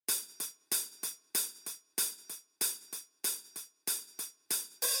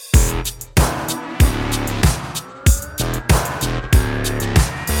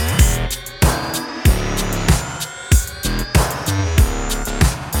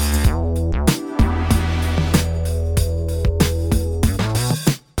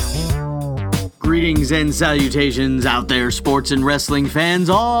Greetings and salutations out there, sports and wrestling fans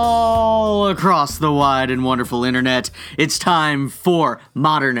all across the wide and wonderful internet. It's time for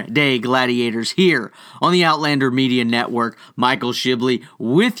Modern Day Gladiators here on the Outlander Media Network. Michael Shibley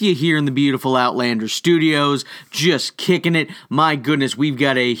with you here in the beautiful Outlander studios, just kicking it. My goodness, we've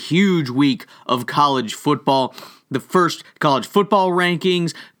got a huge week of college football. The first college football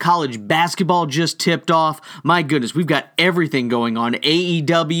rankings, college basketball just tipped off. My goodness, we've got everything going on.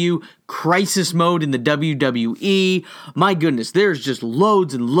 AEW, crisis mode in the WWE. My goodness, there's just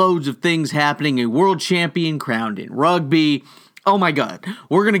loads and loads of things happening. A world champion crowned in rugby. Oh my God,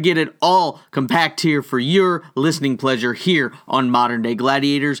 we're going to get it all compact here for your listening pleasure here on Modern Day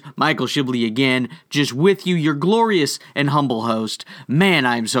Gladiators. Michael Shibley again, just with you, your glorious and humble host. Man,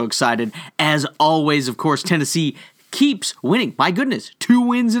 I'm so excited. As always, of course, Tennessee keeps winning. My goodness, 2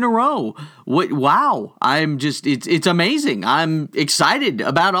 wins in a row. Wow, it's amazing. I'm excited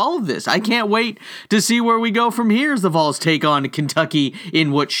about all of this. I can't wait to see where we go from here as the Vols take on Kentucky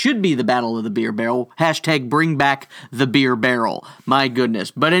in what should be the Battle of the Beer Barrel. Hashtag bring back the beer barrel. My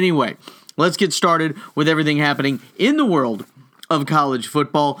goodness. But anyway, let's get started with everything happening in the world of college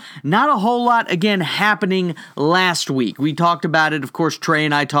football. Not a whole lot, again, happening last week. We talked about it, of course, Trey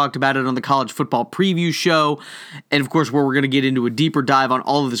and I talked about it on the college football preview show, and of course, where we're going to get into a deeper dive on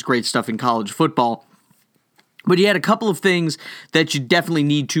all of this great stuff in college football. But you had a couple of things that you definitely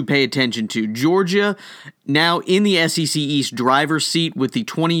need to pay attention to. Georgia now in the SEC East driver's seat with the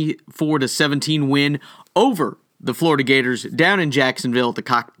 24-17 win over the Florida Gators down in Jacksonville at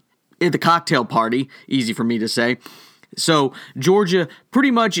the cocktail party. Easy for me to say. So Georgia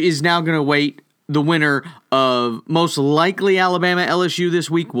pretty much is now going to wait the winner of most likely Alabama LSU this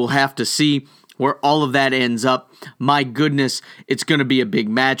week. We'll have to see where all of that ends up. My goodness, it's going to be a big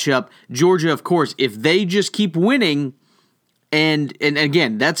matchup. Georgia, of course, if they just keep winning, and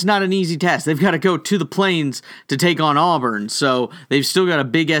again, that's not an easy task. They've got to go to the Plains to take on Auburn, so they've still got a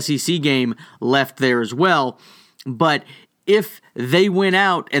big SEC game left there as well. But if they win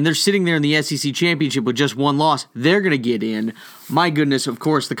out and they're sitting there in the SEC championship with just one loss, they're going to get in. My goodness, of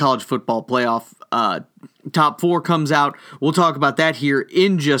course, the college football playoff top 4 comes out. We'll talk about that here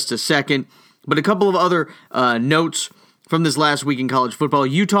in just a second. But a couple of other notes from this last week in college football.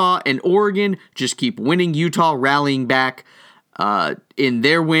 Utah and Oregon just keep winning. Utah rallying back in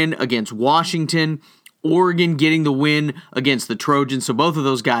their win against Washington. Oregon getting the win against the Trojans. So both of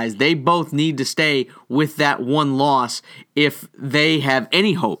those guys, they both need to stay with that one loss if they have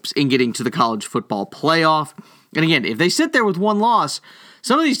any hopes in getting to the college football playoff. And again, if they sit there with one loss,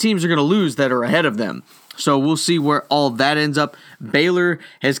 some of these teams are going to lose that are ahead of them. So we'll see where all of that ends up. Baylor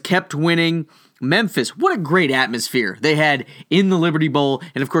has kept winning. Memphis, what a great atmosphere they had in the Liberty Bowl.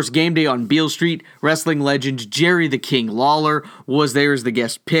 And of course, game day on Beale Street. Wrestling legend Jerry the King Lawler was there as the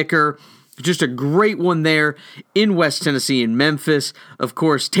guest picker. Just a great one there in West Tennessee and Memphis. Of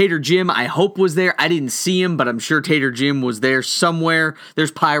course, Tater Jim, I hope, was there. I didn't see him, but I'm sure Tater Jim was there somewhere. There's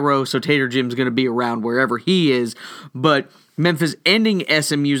Pyro, so Tater Jim's going to be around wherever he is. But Memphis ending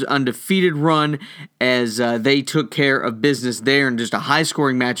SMU's undefeated run as they took care of business there in just a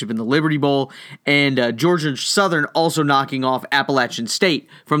high-scoring matchup in the Liberty Bowl. And Georgia Southern also knocking off Appalachian State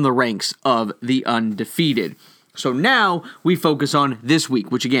from the ranks of the undefeated. So now we focus on this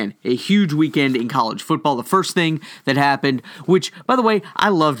week, which again, a huge weekend in college football. The first thing that happened, which, by the way, I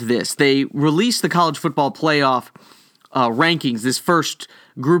loved this. They released the college football playoff rankings, this first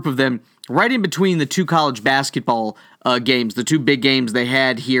group of them, right in between the 2 college basketball games, the 2 big games they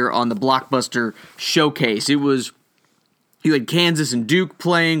had here on the Blockbuster Showcase. You had Kansas and Duke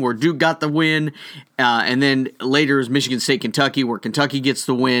playing, where Duke got the win, and then later is Michigan State, Kentucky, where Kentucky gets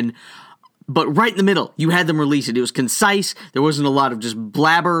the win. But right in the middle, you had them release it. It was concise. There wasn't a lot of just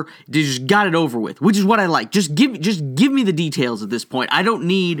blabber. They just got it over with, which is what I like. Just give me the details at this point. I don't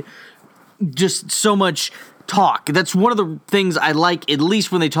need just so much talk. That's one of the things I like, at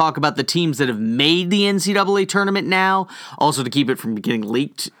least when they talk about the teams that have made the NCAA tournament now, also to keep it from getting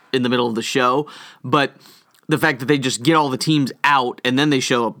leaked in the middle of the show. But the fact that they just get all the teams out and then they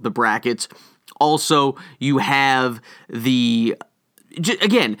show up the brackets. Also, you have the...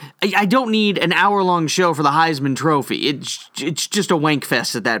 Again, I don't need an hour-long show for the Heisman Trophy. It's just a wank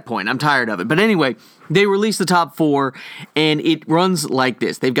fest at that point. I'm tired of it. But anyway, they released the top 4, and it runs like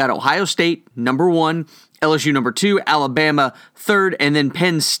this. They've got Ohio State, number 1, LSU, number 2, Alabama, 3rd, and then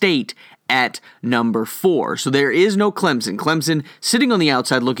Penn State at number 4. So there is no Clemson. Clemson sitting on the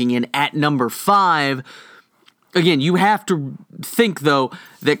outside looking in at number 5. Again, you have to think, though,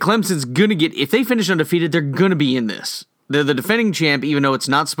 that Clemson's going to get, if they finish undefeated, they're going to be in this. They're the defending champ, even though it's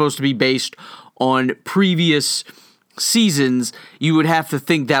not supposed to be based on previous seasons. You would have to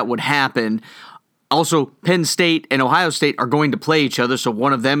think that would happen. Also, Penn State and Ohio State are going to play each other, so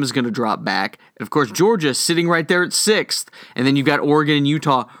one of them is going to drop back. And of course, Georgia sitting right there at 6th, and then you've got Oregon and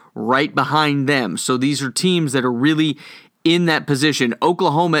Utah right behind them. So these are teams that are really in that position.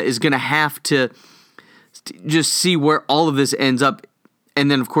 Oklahoma is going to have to just see where all of this ends up. And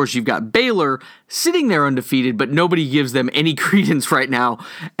then, of course, you've got Baylor sitting there undefeated, but nobody gives them any credence right now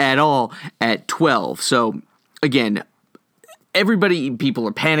at all at 12. So, again, people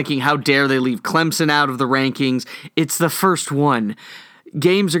are panicking. How dare they leave Clemson out of the rankings? It's the first one.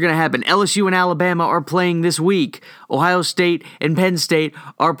 Games are going to happen. LSU and Alabama are playing this week. Ohio State and Penn State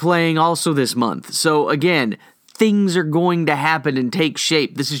are playing also this month. So, again, things are going to happen and take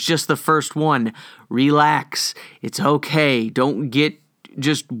shape. This is just the first one. Relax. It's okay. Don't get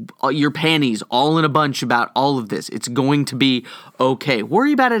just your panties all in a bunch about all of this. It's going to be okay.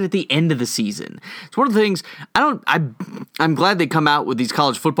 Worry about it at the end of the season. It's one of the things I'm glad they come out with these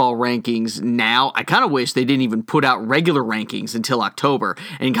college football rankings now. I kind of wish they didn't even put out regular rankings until October.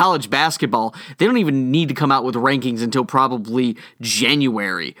 And in college basketball, they don't even need to come out with rankings until probably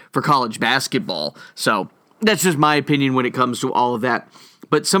January for college basketball. So that's just my opinion when it comes to all of that.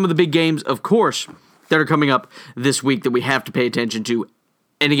 But some of the big games, of course, that are coming up this week that we have to pay attention to.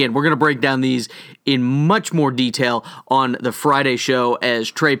 And again, we're going to break down these in much more detail on the Friday show as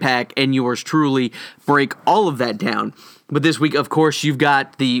Trey Pack and yours truly break all of that down. But this week, of course, you've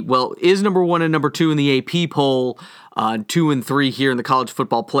got is number 1 and number 2 in the AP poll, 2 and 3 here in the college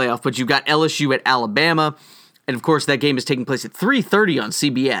football playoff. But you've got LSU at Alabama. And of course, that game is taking place at 3:30 on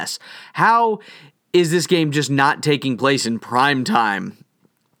CBS. How is this game just not taking place in prime time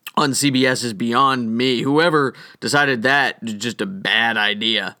on CBS is beyond me. Whoever decided that is just a bad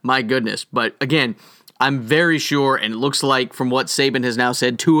idea. My goodness. But again, I'm very sure, and it looks like from what Saban has now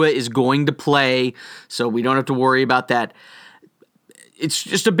said, Tua is going to play, so we don't have to worry about that. It's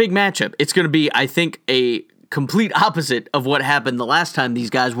just a big matchup. It's going to be, I think, a complete opposite of what happened the last time these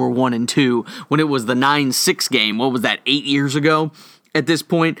guys were 1 and 2 when it was the 9-6 game. What was that, 8 years ago at this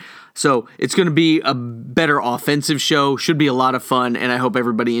point? So it's going to be a better offensive show. Should be a lot of fun, and I hope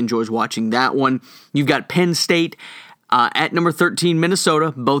everybody enjoys watching that one. You've got Penn State at number 13,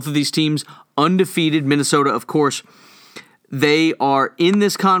 Minnesota. Both of these teams undefeated. Minnesota, of course, they are in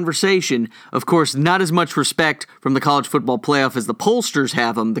this conversation. Of course, not as much respect from the college football playoff as the pollsters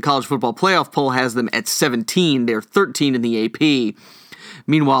have them. The college football playoff poll has them at 17. They're 13 in the AP.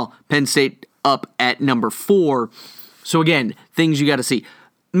 Meanwhile, Penn State up at number 4. So again, things you got to see.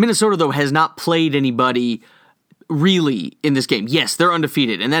 Minnesota, though, has not played anybody really in this game. Yes, they're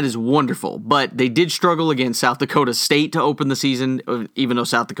undefeated, and that is wonderful, but they did struggle against South Dakota State to open the season, even though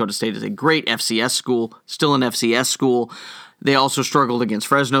South Dakota State is a great FCS school, still an FCS school. They also struggled against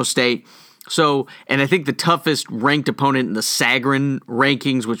Fresno State. So, and I think the toughest ranked opponent in the Sagarin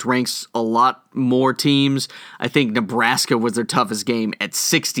rankings, which ranks a lot more teams, I think Nebraska was their toughest game at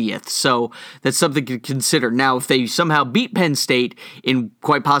 60th. So that's something to consider. Now, if they somehow beat Penn State in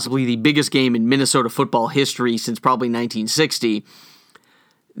quite possibly the biggest game in Minnesota football history since probably 1960,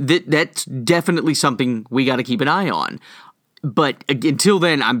 that's definitely something we got to keep an eye on. But until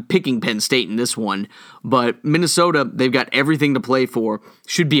then, I'm picking Penn State in this one. But Minnesota, they've got everything to play for.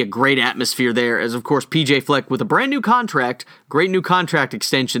 Should be a great atmosphere there, as of course PJ Fleck with a brand new contract, great new contract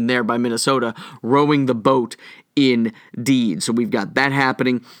extension there by Minnesota, rowing the boat indeed. So we've got that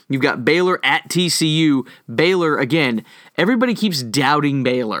happening. You've got Baylor at TCU. Baylor, again, everybody keeps doubting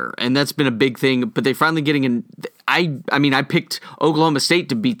Baylor, and that's been a big thing, but they're finally getting in. I picked Oklahoma State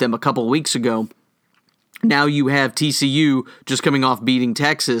to beat them a couple weeks ago. Now you have TCU just coming off beating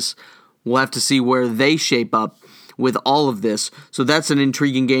Texas. We'll have to see where they shape up with all of this. So that's an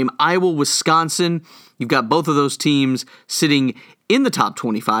intriguing game. Iowa, Wisconsin, you've got both of those teams sitting in the top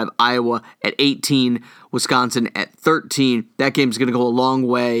 25. Iowa at 18, Wisconsin at 13. That game's going to go a long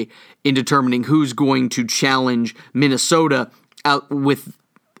way in determining who's going to challenge Minnesota out with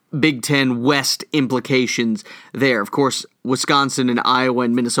Big Ten West implications there. Of course, Wisconsin and Iowa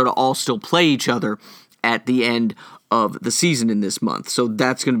and Minnesota all still play each other at the end of the season in this month. So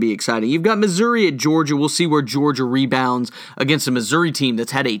that's going to be exciting. You've got Missouri at Georgia. We'll see where Georgia rebounds against a Missouri team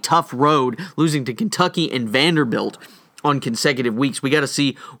that's had a tough road, losing to Kentucky and Vanderbilt on consecutive weeks. We got to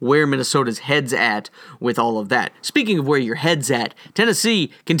see where Minnesota's head's at with all of that. Speaking of where your head's at,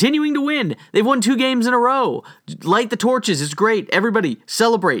 Tennessee continuing to win. They've won 2 games in a row. Light the torches. It's great. Everybody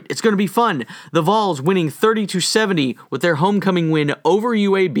celebrate. It's going to be fun. The Vols winning 30-70 with their homecoming win over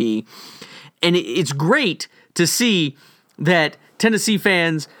UAB. And it's great to see that Tennessee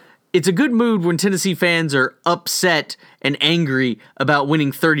fans it's a good mood when Tennessee fans are upset and angry about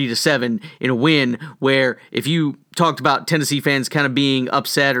winning 30-7 in a win, where if you talked about Tennessee fans kind of being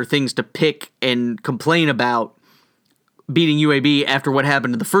upset or things to pick and complain about beating UAB after what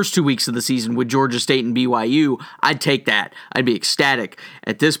happened in the first 2 weeks of the season with Georgia State and BYU, I'd take that. I'd be ecstatic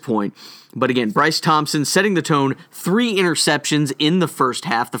at this point. But again, Bryce Thompson setting the tone, 3 interceptions in the first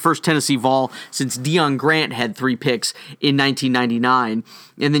half, the first Tennessee Vol since Deion Grant had 3 picks in 1999.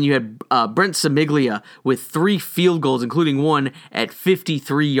 And then you had Brent Samiglia with 3 field goals, including one at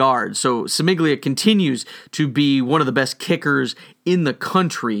 53 yards. So Samiglia continues to be one of the best kickers in the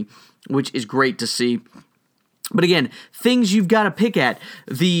country, which is great to see. But again, things you've got to pick at,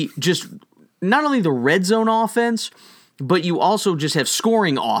 not only the red zone offense, but you also just have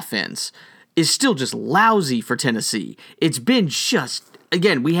scoring offense is still just lousy for Tennessee. It's been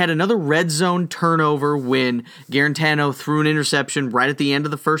again, we had another red zone turnover when Garantano threw an interception right at the end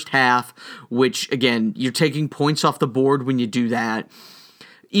of the first half, which, again, you're taking points off the board when you do that.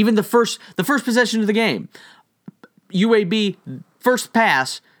 Even the first possession of the game, UAB, first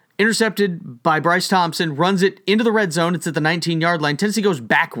pass, intercepted by Bryce Thompson, runs it into the red zone. It's at the 19-yard line. Tennessee goes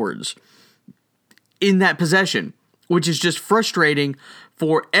backwards in that possession, which is just frustrating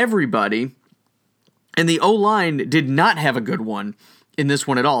for everybody. And the O-line did not have a good one in this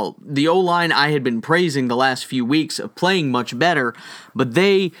one at all. The O-line I had been praising the last few weeks of playing much better, but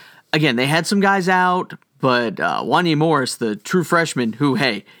they had some guys out, but Wanya Morris, the true freshman, who,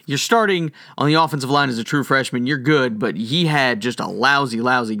 hey, you're starting on the offensive line as a true freshman, you're good, but he had just a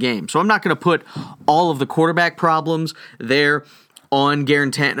lousy game. So I'm not going to put all of the quarterback problems there on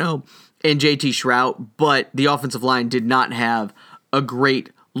Garantano and JT Shrout, but the offensive line did not have a great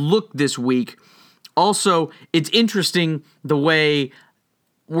look this week. Also, it's interesting the way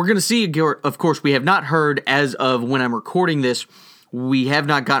we're going to see, of course, we have not heard as of when I'm recording this, we have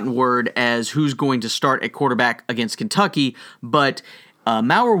not gotten word as who's going to start at quarterback against Kentucky, but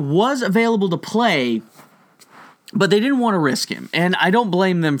Maurer was available to play, but they didn't want to risk him, and I don't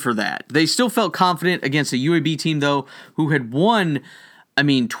blame them for that. They still felt confident against a UAB team, though, who had won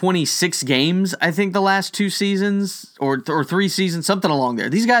 26 games, I think, the last 2 seasons, or 3 seasons, something along there.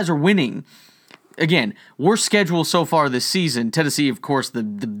 These guys are winning. Again, worst schedule so far this season. Tennessee, of course, the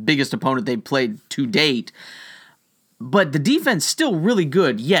biggest opponent they've played to date. But the defense still really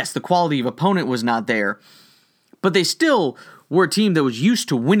good. Yes, the quality of opponent was not there, but they still were a team that was used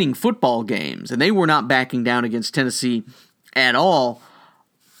to winning football games, and they were not backing down against Tennessee at all.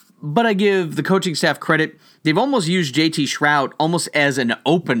 But I give the coaching staff credit. They've almost used JT Shrout almost as an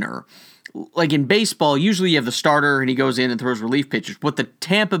opener. Like in baseball, usually you have the starter and he goes in and throws relief pitches. What the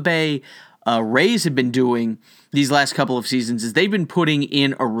Tampa Bay Rays have been doing these last couple of seasons is they've been putting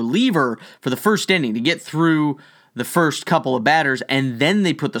in a reliever for the first inning to get through the first couple of batters, and then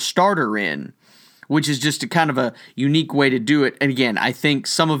they put the starter in, which is just a kind of a unique way to do it. And again, I think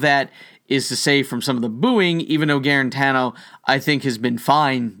some of that is to say from some of the booing, even though Garantano, I think, has been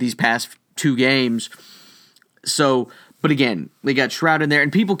fine these past 2 games. So, but again, they got Shrout in there,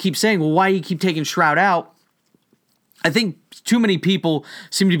 and people keep saying, well, why do you keep taking Shrout out? I think too many people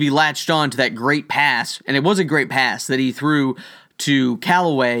seem to be latched on to that great pass, and it was a great pass that he threw to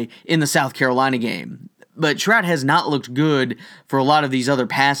Callaway in the South Carolina game. But Shrout has not looked good for a lot of these other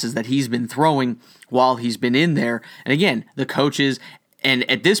passes that he's been throwing while he's been in there. And again, the coaches, and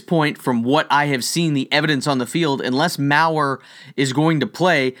at this point, from what I have seen, the evidence on the field, unless Maurer is going to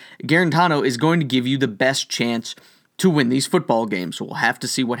play, Garantano is going to give you the best chance to win these football games. So we'll have to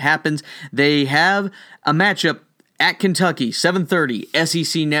see what happens. They have a matchup at Kentucky, 7:30,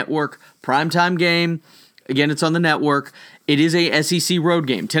 SEC Network, primetime game. Again, it's on the network. It is a SEC road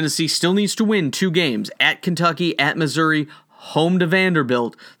game. Tennessee still needs to win 2 games, at Kentucky, at Missouri, home to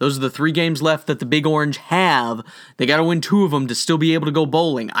Vanderbilt. Those are the 3 games left that the Big Orange have. They got to win 2 of them to still be able to go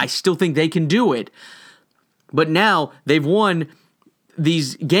bowling. I still think they can do it. But now they've won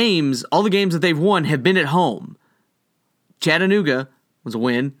these games. All the games that they've won have been at home. Chattanooga was a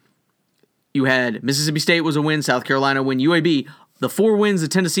win. You had Mississippi State was a win, South Carolina win, UAB. The 4 wins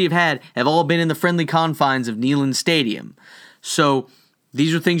that Tennessee have all been in the friendly confines of Neyland Stadium. So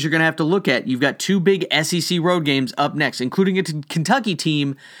these are things you're going to have to look at. You've got 2 big SEC road games up next, including a Kentucky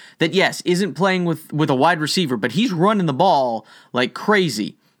team that, yes, isn't playing with a wide receiver, but he's running the ball like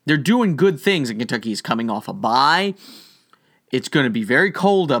crazy. They're doing good things, and Kentucky is coming off a bye. It's going to be very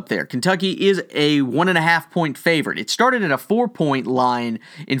cold up there. Kentucky is a 1.5-point favorite. It started at a 4-point line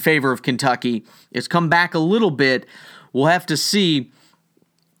in favor of Kentucky. It's come back a little bit. We'll have to see.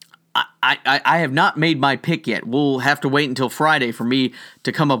 I have not made my pick yet. We'll have to wait until Friday for me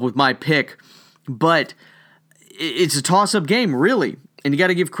to come up with my pick. But it's a toss-up game, really. And you got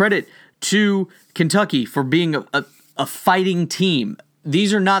to give credit to Kentucky for being a fighting team.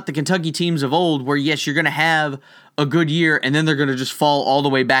 These are not the Kentucky teams of old where, yes, you're going to have a good year and then they're going to just fall all the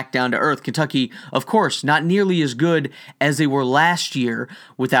way back down to earth. Kentucky, of course, not nearly as good as they were last year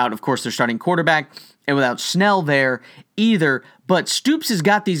without, of course, their starting quarterback and without Snell there either. But Stoops has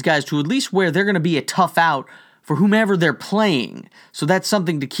got these guys to at least where they're going to be a tough out for whomever they're playing. So that's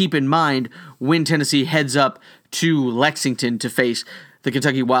something to keep in mind when Tennessee heads up to Lexington to face the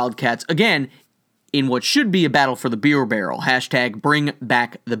Kentucky Wildcats. Again, in what should be a battle for the beer barrel. Hashtag bring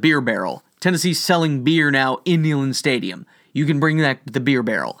back the beer barrel. Tennessee's selling beer now in Neyland Stadium. You can bring back the beer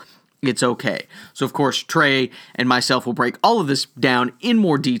barrel. It's okay. So, of course, Trey and myself will break all of this down in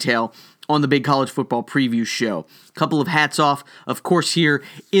more detail on the Big College Football Preview Show. Couple of hats off, of course, here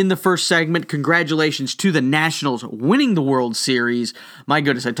in the first segment. Congratulations to the Nationals winning the World Series. My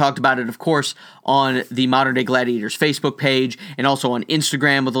goodness, I talked about it, of course, on the Modern Day Gladiators Facebook page and also on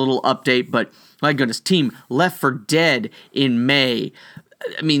Instagram with a little update, but my goodness, team left for dead in May.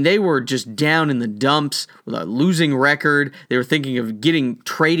 I mean, they were just down in the dumps with a losing record. They were thinking of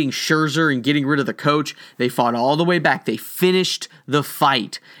trading Scherzer and getting rid of the coach. They fought all the way back. They finished the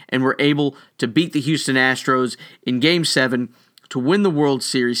fight and were able to beat the Houston Astros in Game 7 to win the World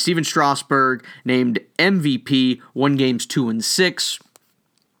Series. Steven Strasburg named MVP, won games 2 and 6.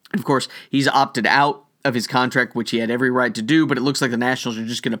 Of course, he's opted out of his contract, which he had every right to do, but it looks like the Nationals are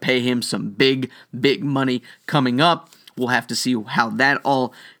just going to pay him some big, big money coming up. We'll have to see how that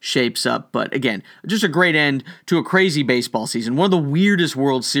all shapes up. But again, just a great end to a crazy baseball season. One of the weirdest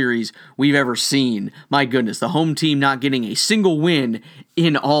World Series we've ever seen. My goodness, the home team not getting a single win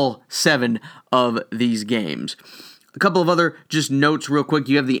in all 7 of these games. A couple of other just notes real quick.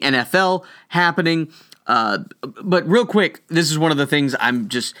 You have the NFL happening. But real quick, this is one of the things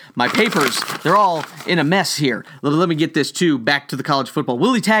my papers, they're all in a mess here. Let me get this too, back to the college football.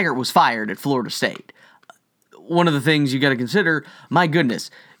 Willie Taggart was fired at Florida State. One of the things you got to consider, my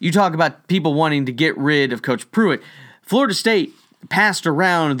goodness, you talk about people wanting to get rid of Coach Pruitt. Florida State passed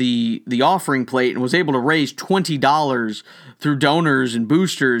around the offering plate and was able to raise $20 through donors and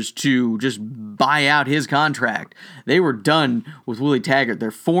boosters to just buy out his contract. They were done with Willie Taggart.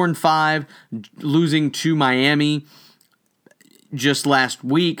 They're 4-5, losing to Miami just last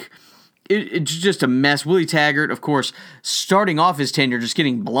week. It's just a mess. Willie Taggart, of course, starting off his tenure, just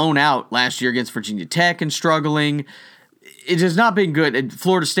getting blown out last year against Virginia Tech and struggling. It has not been good at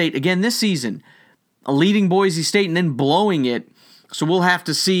Florida State. Again, this season, leading Boise State and then blowing it. So we'll have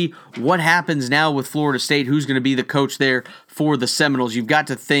to see what happens now with Florida State, who's going to be the coach there for the Seminoles. You've got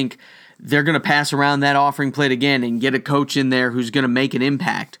to think they're going to pass around that offering plate again and get a coach in there who's going to make an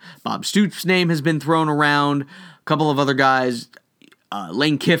impact. Bob Stoops' name has been thrown around. A couple of other guys.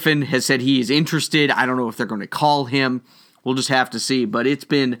 Lane Kiffin has said he is interested. I don't know if they're going to call him. We'll just have to see. But it's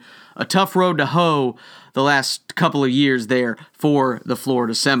been a tough road to hoe the last couple of years there for the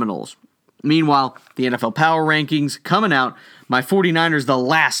Florida Seminoles. Meanwhile, the NFL Power Rankings coming out. My 49ers, the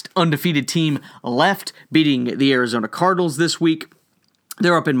last undefeated team left, beating the Arizona Cardinals this week.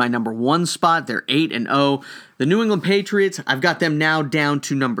 They're up in my number 1 spot. They're 8-0. The New England Patriots, I've got them now down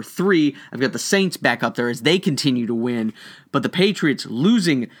to number 3. I've got the Saints back up there as they continue to win. But the Patriots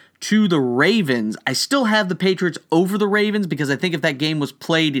losing to the Ravens. I still have the Patriots over the Ravens because I think if that game was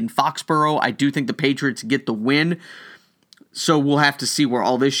played in Foxborough, I do think the Patriots get the win. So we'll have to see where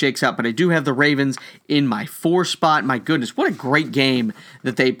all this shakes out. But I do have the Ravens in my 4 spot. My goodness, what a great game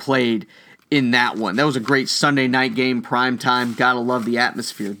that they played in that one. That was a great Sunday night game, prime time. Gotta love the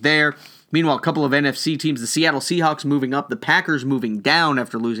atmosphere there. Meanwhile, a couple of NFC teams, the Seattle Seahawks moving up, the Packers moving down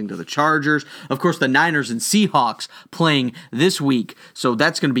after losing to the Chargers. Of course, the Niners and Seahawks playing this week, so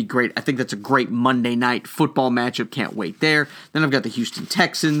that's going to be great. I think that's a great Monday night football matchup. Can't wait there. Then I've got the Houston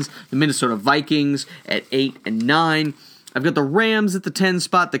Texans, the Minnesota Vikings at 8 and 9. I've got the Rams at the 10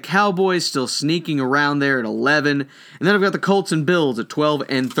 spot, the Cowboys still sneaking around there at 11, and then I've got the Colts and Bills at 12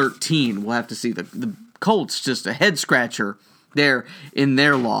 and 13. We'll have to see. The Colts just a head-scratcher there in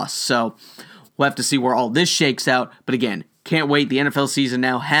their loss, so we'll have to see where all this shakes out. But again, can't wait. The NFL season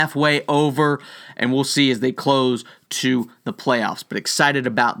now halfway over, and we'll see as they close to the playoffs. But excited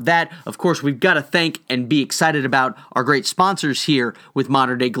about that. Of course, we've got to thank and be excited about our great sponsors here with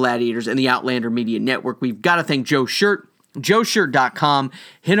Modern Day Gladiators and the Outlander Media Network. We've got to thank Joe Shirt. JoeShirt.com.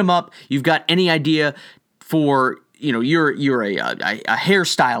 Hit him up. You've got any idea for you're a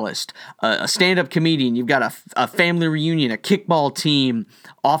hairstylist, a stand-up comedian, you've got a family reunion, a kickball team,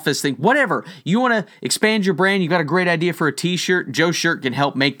 office thing, whatever. You want to expand your brand, you got a great idea for a t-shirt, Joe Shirt can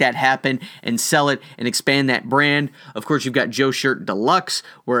help make that happen and sell it and expand that brand. Of course, you've got Joe Shirt Deluxe,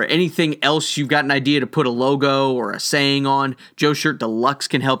 where anything else you've got an idea to put a logo or a saying on, Joe Shirt Deluxe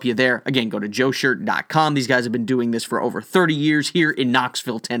can help you there. Again, go to joeshirt.com. These guys have been doing this for over 30 years here in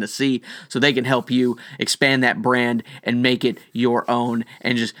Knoxville, Tennessee, so they can help you expand that brand and make it your own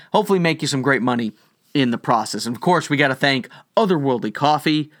and just hopefully make you some great money in the process. And of course, we got to thank Otherworldly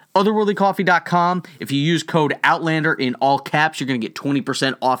Coffee, otherworldlycoffee.com. If you use code OUTLANDER in all caps, you're going to get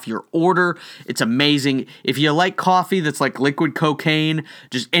 20% off your order. It's amazing. If you like coffee that's like liquid cocaine,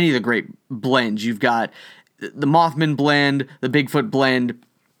 just any of the great blends. You've got the Mothman blend, the Bigfoot blend,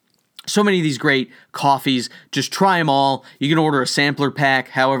 so many of these great coffees. Just try them all. You can order a sampler pack.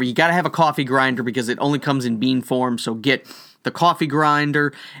 However, you got to have a coffee grinder because it only comes in bean form, so get the coffee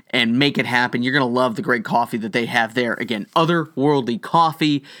grinder and make it happen. You're going to love the great coffee that they have there. Again, Otherworldly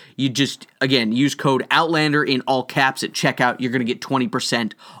Coffee. You just, again, use code OUTLANDER in all caps at checkout. You're going to get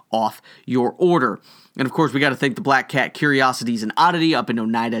 20% off your order. And of course, we got to thank the Black Cat Curiosities and Oddity up in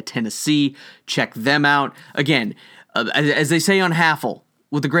Oneida, Tennessee. Check them out. Again, as they say on Haffle,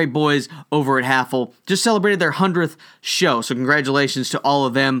 with the great boys over at Haffle, just celebrated their 100th show, so congratulations to all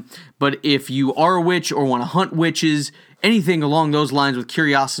of them. But if you are a witch or want to hunt witches, anything along those lines with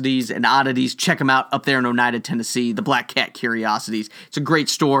curiosities and oddities, check them out up there in Oneida, Tennessee, the Black Cat Curiosities. It's a great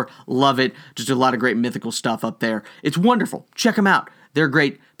store, love it, just a lot of great mythical stuff up there. It's wonderful, check them out. They're a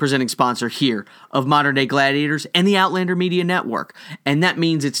great presenting sponsor here of Modern Day Gladiators and the Outlander Media Network. And that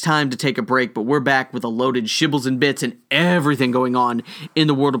means it's time to take a break, but we're back with a loaded shibbles and bits and everything going on in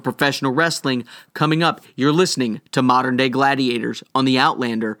the world of professional wrestling. Coming up, you're listening to Modern Day Gladiators on the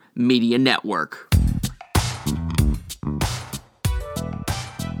Outlander Media Network.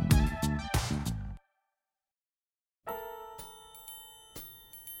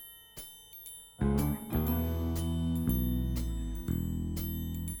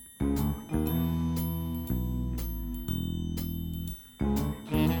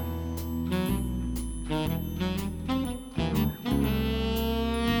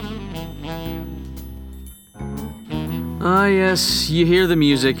 Ah, yes, you hear the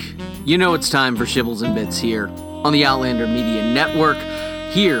music. You know it's time for Shibbles and Bits here on the Outlander Media Network,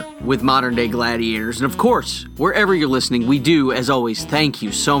 here with Modern Day Gladiators. And of course, wherever you're listening, we do, as always, thank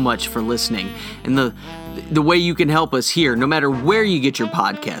you so much for listening. And the way you can help us here, no matter where you get your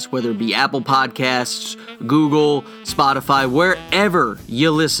podcast, whether it be Apple Podcasts, Google, Spotify, wherever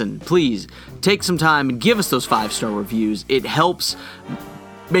you listen, please take some time and give us those 5-star reviews. It helps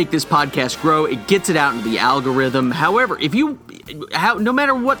make this podcast grow. It gets it out into the algorithm. However, no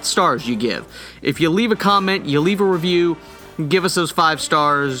matter what stars you give, if you leave a comment, you leave a review, give us those 5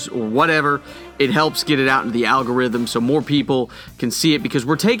 stars or whatever, it helps get it out into the algorithm so more people can see it, because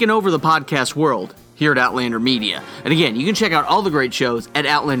we're taking over the podcast world here at Outlander Media. And again, you can check out all the great shows at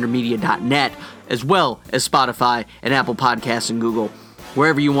outlandermedia.net, as well as Spotify and Apple Podcasts and Google,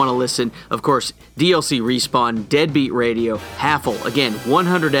 wherever you want to listen. Of course, DLC Respawn, Deadbeat Radio, Haffle. Again,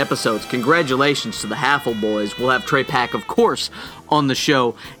 100 episodes. Congratulations to the Haffle boys. We'll have Trey Pack, of course, on the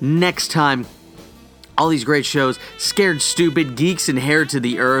show next time. All these great shows, Scared Stupid, Geeks and Hair to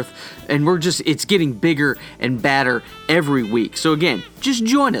the Earth, and it's getting bigger and badder every week. So again, just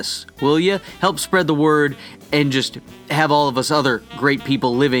join us, will you? Help spread the word and just have all of us other great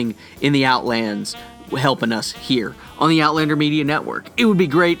people living in the Outlands helping us here on the Outlander Media Network. It would be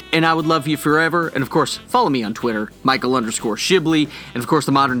great, and I would love you forever. And of course, follow me on Twitter, Michael_Shibley, and of course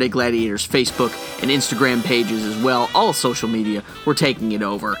the Modern Day Gladiators Facebook and Instagram pages as well. All social media, we're taking it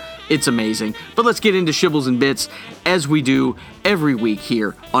over. It's amazing. But let's get into Shibbles and Bits as we do every week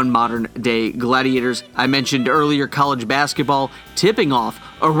here on Modern Day Gladiators. I mentioned earlier college basketball tipping off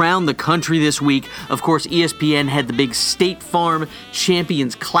around the country this week. Of course, ESPN had the big State Farm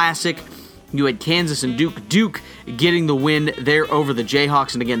Champions Classic. You had Kansas and Duke getting the win there over the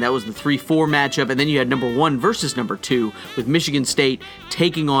Jayhawks. And again, that was the 3-4 matchup. And then you had number 1 versus number 2 with Michigan State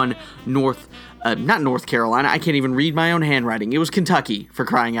taking on not North Carolina. I can't even read my own handwriting. It was Kentucky, for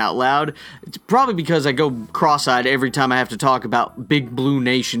crying out loud. It's probably because I go cross-eyed every time I have to talk about Big Blue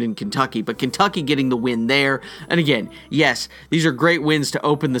Nation in Kentucky. But Kentucky getting the win there. And again, yes, these are great wins to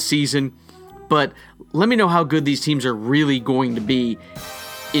open the season. But let me know how good these teams are really going to be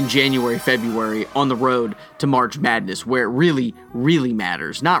in January, February on the road to March Madness, where it really, really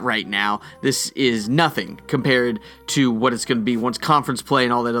matters. Not right now. This is nothing compared to what it's going to be once conference play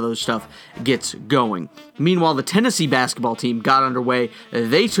and all that other stuff gets going. Meanwhile, the Tennessee basketball team got underway.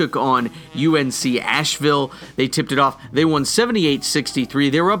 They took on UNC Asheville. They tipped it off. They won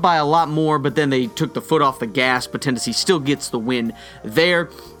 78-63. They were up by a lot more, but then they took the foot off the gas, but Tennessee still gets the win there.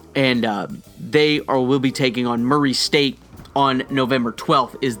 And will be taking on Murray State on November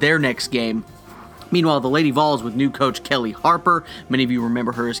 12th is their next game. Meanwhile, the Lady Vols with new coach Kelly Harper. Many of you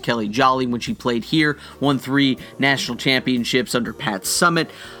remember her as Kelly Jolly when she played here. Won 3 national championships under Pat Summitt.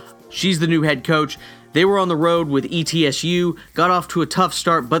 She's the new head coach. They were on the road with ETSU, got off to a tough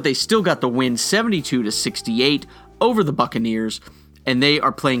start, but they still got the win 72-68 over the Buccaneers. And they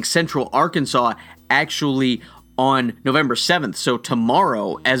are playing Central Arkansas actually on November 7th. So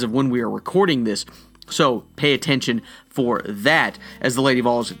tomorrow, as of when we are recording this. So pay attention for that as the Lady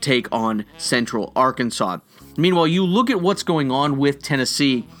Vols take on Central Arkansas. Meanwhile, you look at what's going on with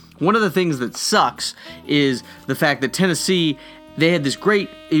Tennessee. One of the things that sucks is the fact that Tennessee, they had this great.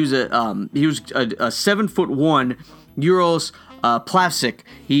 He was a 7'1" Uros Plavsic.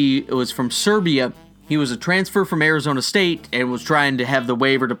 He was from Serbia. He was a transfer from Arizona State and was trying to have the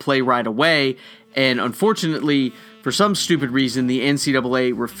waiver to play right away. And unfortunately, for some stupid reason, the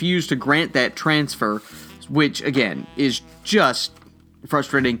NCAA refused to grant that transfer, which, again, is just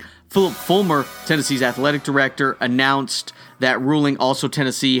frustrating. Philip Fulmer, Tennessee's athletic director, announced that ruling. Also,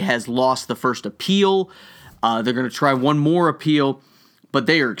 Tennessee has lost the first appeal. They're going to try one more appeal, but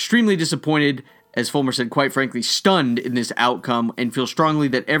they are extremely disappointed, as Fulmer said, quite frankly, stunned in this outcome, and feel strongly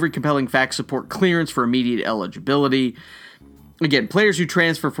that every compelling fact support clearance for immediate eligibility. Again, players who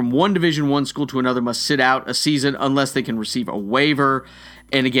transfer from one Division I school to another must sit out a season unless they can receive a waiver.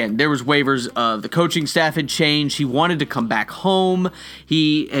 And again, there was waivers. The coaching staff had changed. He wanted to come back home.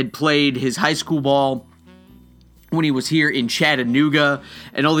 He had played his high school ball when he was here in Chattanooga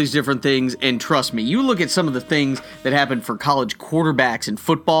and all these different things. And trust me, you look at some of the things that happened for college quarterbacks in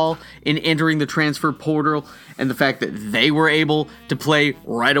football in entering the transfer portal and the fact that they were able to play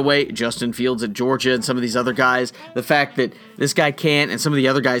right away. Justin Fields at Georgia and some of these other guys. The fact that this guy can't and some of the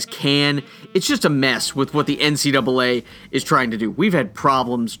other guys can. It's just a mess with what the NCAA is trying to do. We've had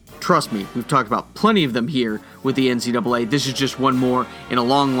problems. Trust me, we've talked about plenty of them here with the NCAA. This is just one more in a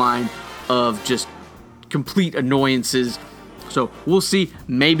long line of just complete annoyances. So we'll see.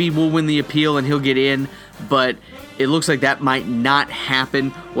 Maybe we'll win the appeal and he'll get in, but it looks like that might not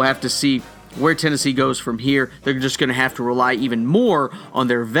happen. We'll have to see where Tennessee goes from here. They're just going to have to rely even more on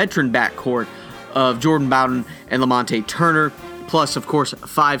their veteran backcourt of Jordan Bowden and Lamonte Turner, plus, of course,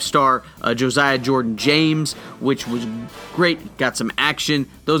 5-star Josiah Jordan James, which was great, got some action.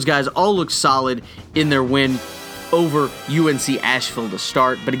 Those guys all look solid in their win over UNC Asheville to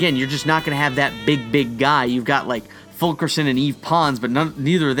start. But again, you're just not going to have that big guy. You've got like Fulkerson and Yves Pons, but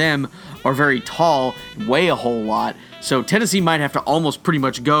neither of them are very tall, weigh a whole lot. So Tennessee might have to almost pretty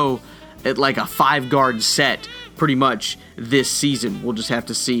much go at like a 5-guard set pretty much this season. We'll just have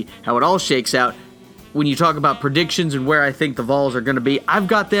to see how it all shakes out. When you talk about predictions and where I think the Vols are going to be, I've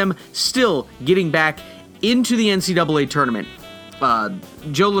got them still getting back into the NCAA tournament.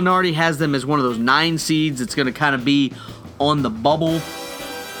 Joe Lunardi has them as one of those 9 seeds. It's going to kind of be on the bubble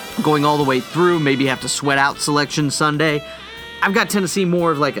going all the way through, maybe have to sweat out Selection Sunday. I've got Tennessee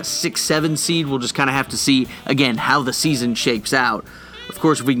more of like a 6-7 seed. We'll just kind of have to see, again, how the season shapes out. Of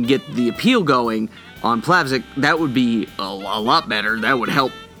course, if we can get the appeal going on Plavsic, that would be a lot better. That would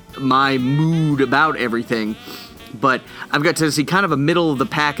help my mood about everything. But I've got Tennessee kind of a middle of the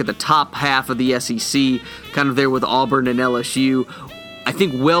pack at the top half of the SEC, kind of there with Auburn and LSU. I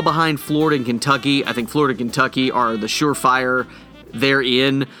think well behind Florida and Kentucky. I think Florida and Kentucky are the surefire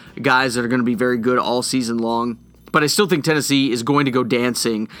therein guys that are going to be very good all season long. But I still think Tennessee is going to go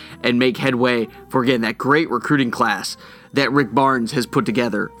dancing and make headway for, again, that great recruiting class that Rick Barnes has put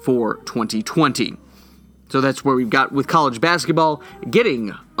together for 2020. So that's where we've got with college basketball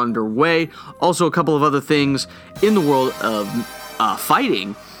getting underway. Also, a couple of other things in the world of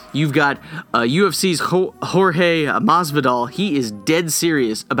fighting. You've got UFC's Jorge Masvidal. He is dead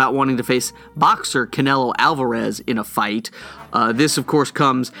serious about wanting to face boxer Canelo Alvarez in a fight. This, of course,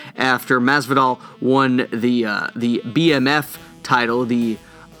 comes after Masvidal won the BMF title, the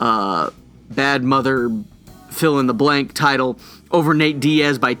Bad Mother fill-in-the-blank title, over Nate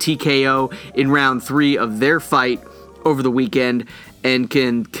Diaz by TKO in round 3 of their fight over the weekend. And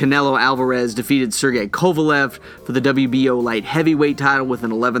Canelo Alvarez defeated Sergey Kovalev for the WBO light heavyweight title with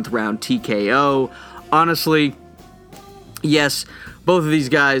an 11th round TKO. Honestly, yes, both of these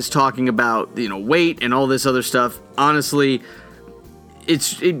guys talking about, weight and all this other stuff. Honestly,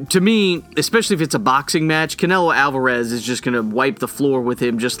 to me, especially if it's a boxing match, Canelo Alvarez is just going to wipe the floor with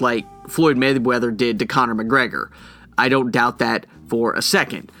him just like Floyd Mayweather did to Conor McGregor. I don't doubt that for a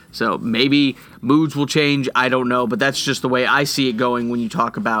second. So maybe moods will change, I don't know, but that's just the way I see it going when you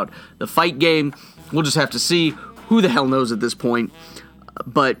talk about the fight game. We'll just have to see. Who the hell knows at this point?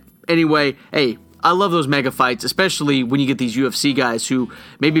 But anyway, hey, I love those mega fights, especially when you get these UFC guys who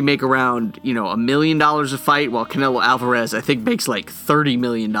maybe make around, $1 million a fight, while Canelo Alvarez, I think, makes like $30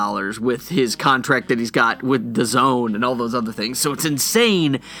 million with his contract that he's got with DAZN and all those other things. So it's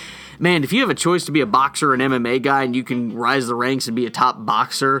insane. Man, if you have a choice to be a boxer or an MMA guy and you can rise the ranks and be a top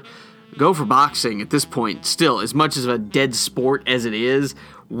boxer, go for boxing at this point. Still, as much as a dead sport as it is,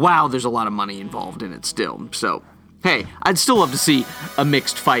 wow, there's a lot of money involved in it still. So, hey, I'd still love to see a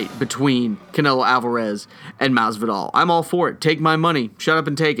mixed fight between Canelo Alvarez and Masvidal. I'm all for it. Take my money. Shut up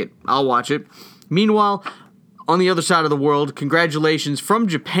and take it. I'll watch it. Meanwhile, on the other side of the world, congratulations from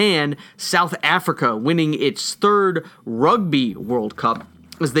Japan, South Africa winning its third Rugby World Cup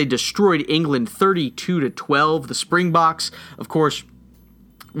as they destroyed England 32-12. The Springboks, of course,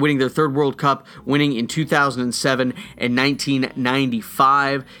 winning their third World Cup, winning in 2007 and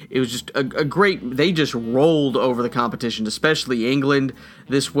 1995. It was just a great, they just rolled over the competition, especially England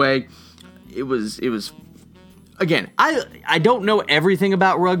this way. It was again, I don't know everything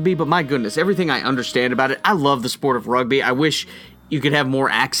about rugby, but my goodness, everything I understand about it, I love the sport of rugby. I wish you could have more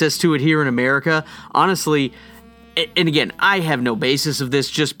access to it here in America. Honestly, and again, I have no basis of this,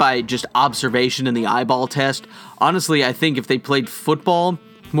 just by observation and the eyeball test. Honestly, I think if they played football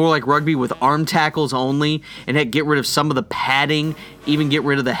more like rugby with arm tackles only and get rid of some of the padding, even get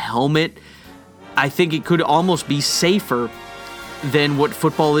rid of the helmet, I think it could almost be safer than what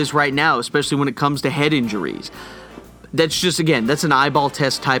football is right now, especially when it comes to head injuries. That's just, again, that's an eyeball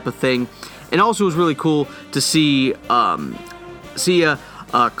test type of thing. And also it was really cool to see Siya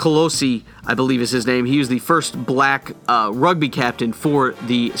Kolisi, I believe is his name. He was the first black rugby captain for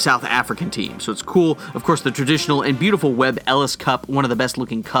the South African team. So it's cool. Of course, the traditional and beautiful Webb Ellis Cup, one of the best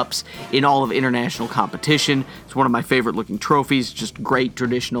looking cups in all of international competition. It's one of my favorite looking trophies. Just great,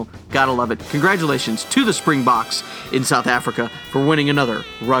 traditional. Gotta love it. Congratulations to the Springboks in South Africa for winning another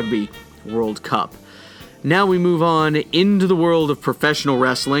Rugby World Cup. Now we move on into the world of professional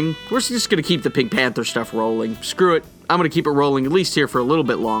wrestling. We're just going to keep the Pink Panther stuff rolling. Screw it. I'm going to keep it rolling at least here for a little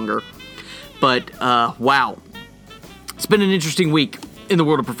bit longer. But, wow. It's been an interesting week in the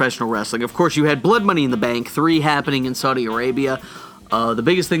world of professional wrestling. Of course, you had Blood Money in the Bank 3 happening in Saudi Arabia. The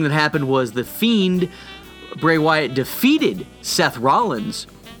biggest thing that happened was The Fiend, Bray Wyatt, defeated Seth Rollins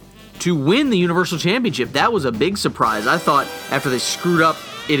to win the Universal Championship. That was a big surprise. I thought after they screwed up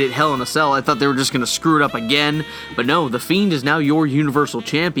it at Hell in a Cell, I thought they were just going to screw it up again. But no, The Fiend is now your Universal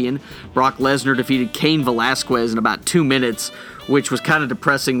Champion. Brock Lesnar defeated Cain Velasquez in about 2 minutes, which was kind of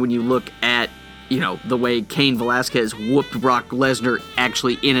depressing when you look at, the way Cain Velasquez whooped Brock Lesnar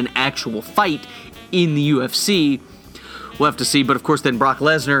actually in an actual fight in the UFC. We'll have to see. But of course then Brock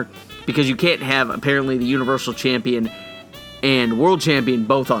Lesnar, because you can't have apparently the Universal Champion and World Champion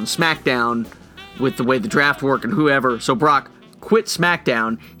both on SmackDown with the way the draft worked and whoever. So Brock quit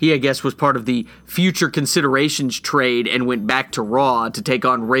SmackDown. He, I guess, was part of the future considerations trade and went back to Raw to take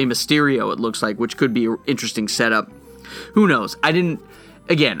on Rey Mysterio, it looks like, which could be an interesting setup. Who knows? I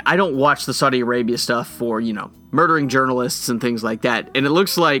don't watch the Saudi Arabia stuff for, murdering journalists and things like that. And it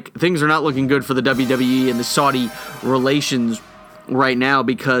looks like things are not looking good for the WWE and the Saudi relations right now,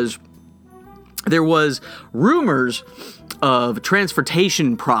 because there was rumors of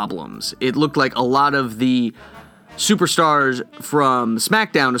transportation problems. It looked like a lot of the superstars from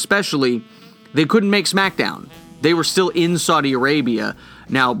SmackDown especially, they couldn't make SmackDown. They were still in Saudi Arabia.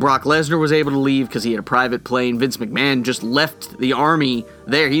 Now, Brock Lesnar was able to leave because he had a private plane. Vince McMahon just left the army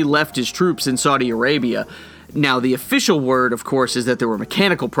there. He left his troops in Saudi Arabia. Now, the official word, of course, is that there were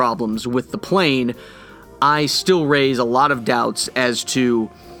mechanical problems with the plane. I still raise a lot of doubts as to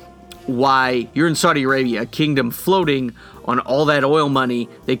why you're in Saudi Arabia, a kingdom floating on all that oil money.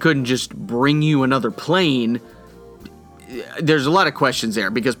 They couldn't just bring you another plane. There's a lot of questions there,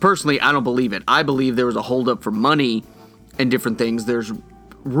 because personally, I don't believe it. I believe there was a holdup for money and different things. There's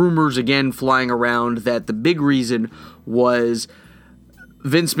rumors again flying around that the big reason was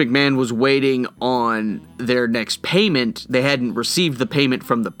Vince McMahon was waiting on their next payment. They hadn't received the payment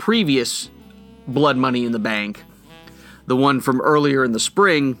from the previous Blood Money in the Bank, the one from earlier in the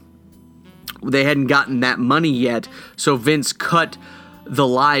spring. They hadn't gotten that money yet, so Vince cut the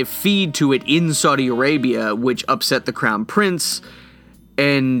live feed to it in Saudi Arabia, which upset the Crown Prince.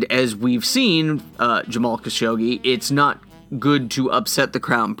 And as we've seen, Jamal Khashoggi, it's not good to upset the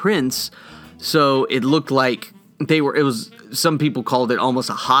Crown Prince. So it looked like some people called it almost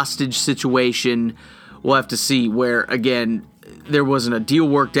a hostage situation. We'll have to see where, again, there wasn't a deal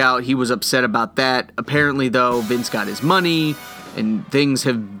worked out. He was upset about that. Apparently, though, Vince got his money and things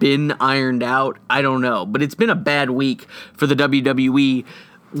have been ironed out. I don't know. But it's been a bad week for the WWE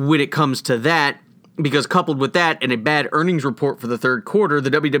when it comes to that, because coupled with that and a bad earnings report for the third quarter,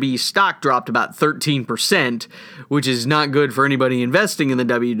 the WWE stock dropped about 13%, which is not good for anybody investing in the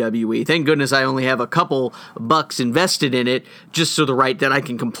WWE. Thank goodness I only have a couple bucks invested in it, just so that I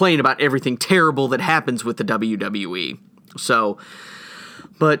can complain about everything terrible that happens with the WWE. So,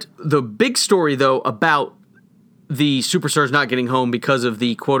 but the big story, though, about the superstars not getting home because of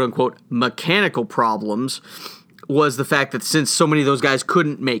the quote-unquote mechanical problems was the fact that since so many of those guys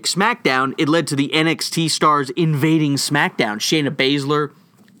couldn't make SmackDown, it led to the NXT stars invading SmackDown. Shayna Baszler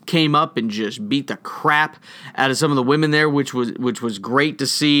came up and just beat the crap out of some of the women there, which was great to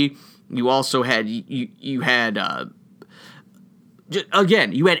see. You also had you had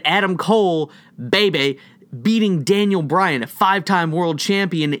Adam Cole, baby, beating Daniel Bryan, a 5-time world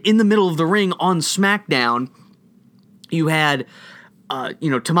champion, in the middle of the ring on SmackDown. You had,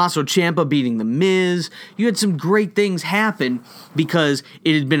 Tommaso Ciampa beating The Miz. You had some great things happen because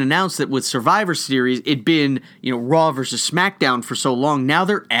it had been announced that with Survivor Series, it'd been, Raw versus SmackDown for so long. Now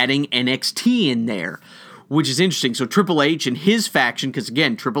they're adding NXT in there, which is interesting. So Triple H and his faction, because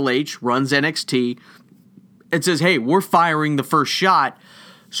again, Triple H runs NXT, it says, hey, we're firing the first shot.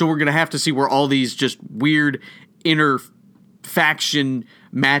 So we're going to have to see where all these just weird inner faction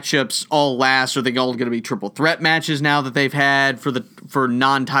matchups all last. Are they all going to be triple threat matches now that they've had for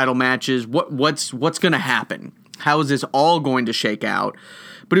non-title matches? What's going to happen? How is this all going to shake out?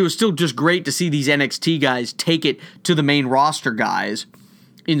 But it was still just great to see these NXT guys take it to the main roster guys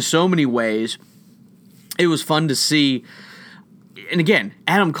in so many ways. It was fun to see. And again,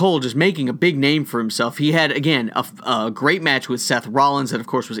 Adam Cole just making a big name for himself. He had, again, a great match with Seth Rollins that, of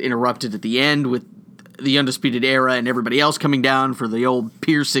course, was interrupted at the end with the Undisputed Era and everybody else coming down for the old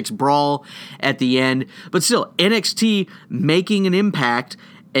Pier 6 brawl at the end. But still, NXT making an impact,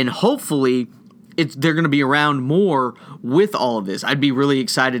 and hopefully they're going to be around more with all of this. I'd be really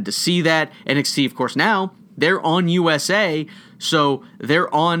excited to see that. NXT, of course, now they're on USA, so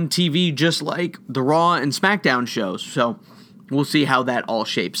they're on TV just like the Raw and SmackDown shows. So we'll see how that all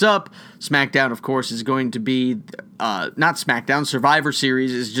shapes up. SmackDown, of course, is going to be, not SmackDown, Survivor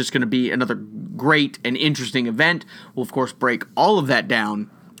Series is just going to be another great and interesting event. We'll, of course, break all of that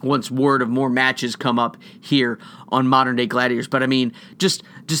down once word of more matches come up here on Modern Day Gladiators. But, I mean, just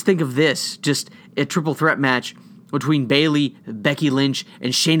think of this. Just a triple threat match between Bayley, Becky Lynch,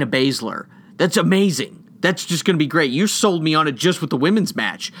 and Shayna Baszler. That's amazing. That's just going to be great. You sold me on it just with the women's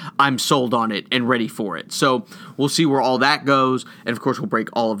match. I'm sold on it and ready for it. So we'll see where all that goes. And, of course, we'll break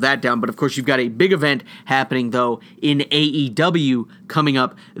all of that down. But, of course, you've got a big event happening, though, in AEW coming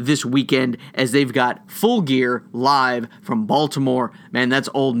up this weekend as they've got Full Gear live from Baltimore. Man, that's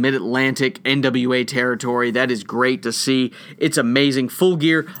old Mid-Atlantic NWA territory. That is great to see. It's amazing. Full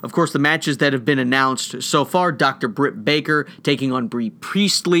Gear, of course, the matches that have been announced so far, Dr. Britt Baker taking on Brie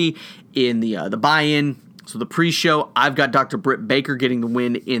Priestley in the buy-in. So the pre-show, I've got Dr. Britt Baker getting the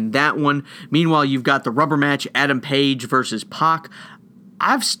win in that one. Meanwhile, you've got the rubber match, Adam Page versus Pac.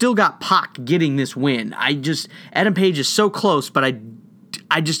 I've still got Pac getting this win. Adam Page is so close, but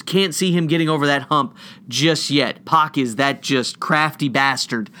I just can't see him getting over that hump just yet. Pac is that just crafty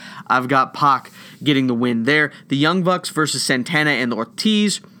bastard. I've got Pac getting the win there. The Young Bucks versus Santana and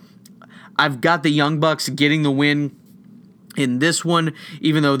Ortiz. I've got the Young Bucks getting the win in this one,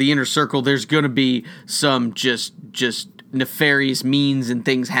 even though the Inner Circle, there's going to be some just nefarious means and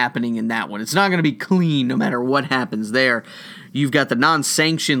things happening in that one. It's not going to be clean no matter what happens there. You've got the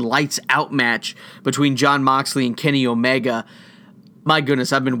non-sanctioned lights out match between Jon Moxley and Kenny Omega. My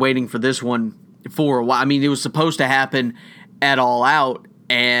goodness, I've been waiting for this one for a while. I mean, it was supposed to happen at All Out,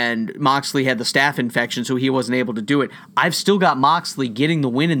 and Moxley had the staph infection, so he wasn't able to do it. I've still got Moxley getting the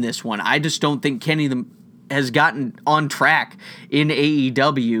win in this one. I just don't think Kenny has gotten on track in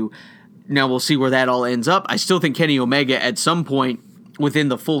AEW. Now we'll see where that all ends up. I still think Kenny Omega at some point within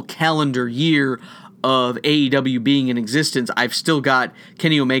the full calendar year of AEW being in existence, I've still got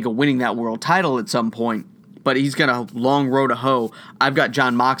Kenny Omega winning that world title at some point, but he's got a long road to hoe. I've got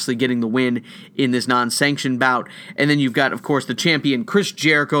Jon Moxley getting the win in this non-sanctioned bout. And then you've got, of course, the champion Chris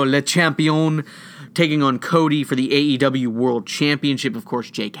Jericho, Le Champion, taking on Cody for the AEW World Championship. Of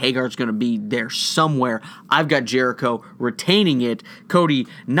course, Jake Hagar's going to be there somewhere. I've got Jericho retaining it. Cody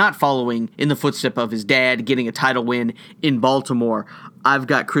not following in the footstep of his dad, getting a title win in Baltimore. I've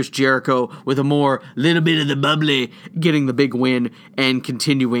got Chris Jericho with a little bit of the bubbly, getting the big win and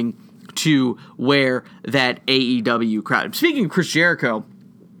continuing to wear that AEW crowd. Speaking of Chris Jericho,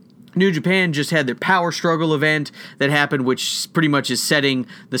 New Japan just had their Power Struggle event that happened, which pretty much is setting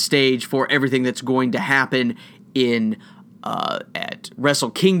the stage for everything that's going to happen at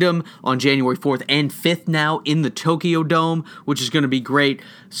Wrestle Kingdom on January 4th and 5th now in the Tokyo Dome, which is going to be great.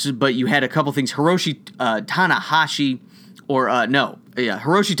 But you had a couple things. Hiroshi Tanahashi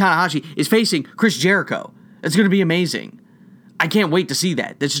is facing Chris Jericho. It's going to be amazing. I can't wait to see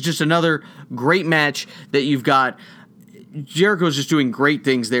that. This is just another great match that you've got. Jericho's just doing great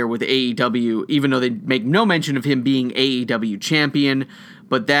things there with AEW, even though they make no mention of him being AEW champion,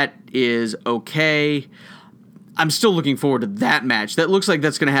 but that is okay. I'm still looking forward to that match. That looks like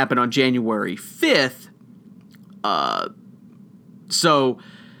that's going to happen on January 5th. So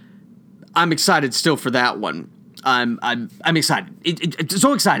I'm excited still for that one. I'm excited. It's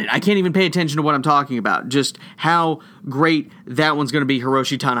so excited. I can't even pay attention to what I'm talking about. Just how great that one's going to be.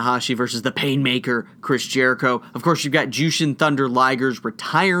 Hiroshi Tanahashi versus the Painmaker, Chris Jericho. Of course, you've got Jushin Thunder Liger's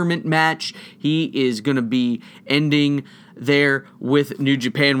retirement match. He is going to be ending there with New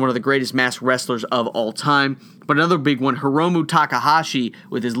Japan, one of the greatest masked wrestlers of all time. But another big one, Hiromu Takahashi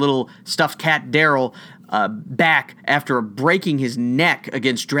with his little stuffed cat Daryl back after breaking his neck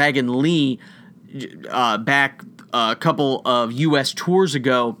against Dragon Lee back a couple of U.S. tours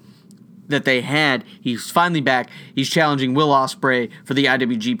ago that they had. He's finally back. He's challenging Will Ospreay for the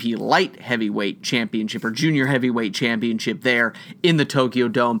IWGP Light Heavyweight Championship or Junior Heavyweight Championship there in the Tokyo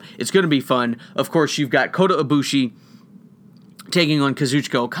Dome. It's going to be fun. Of course, you've got Kota Ibushi taking on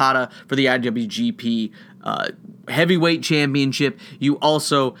Kazuchika Okada for the IWGP Heavyweight Championship. You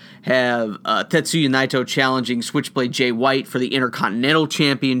also have Tetsuya Naito challenging Switchblade Jay White for the Intercontinental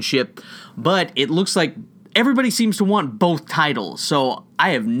Championship. But it looks like everybody seems to want both titles, so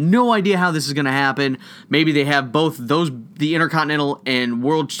I have no idea how this is going to happen. Maybe they have both the Intercontinental and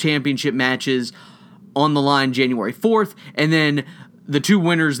World Championship matches on the line January 4th, and then the two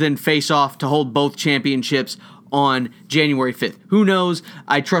winners then face off to hold both championships on January 5th. Who knows?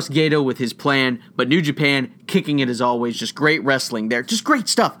 I trust Gedo with his plan, but New Japan kicking it as always. Just great wrestling there. Just great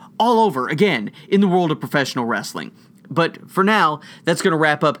stuff all over, again, in the world of professional wrestling. But for now, that's going to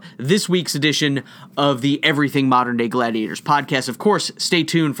wrap up this week's edition of the Everything Modern Day Gladiators podcast. Of course, stay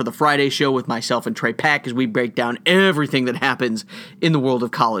tuned for the Friday show with myself and Trey Pack as we break down everything that happens in the world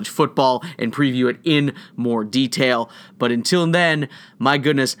of college football and preview it in more detail. But until then, my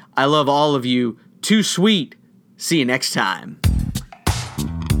goodness, I love all of you. Too sweet. See you next time.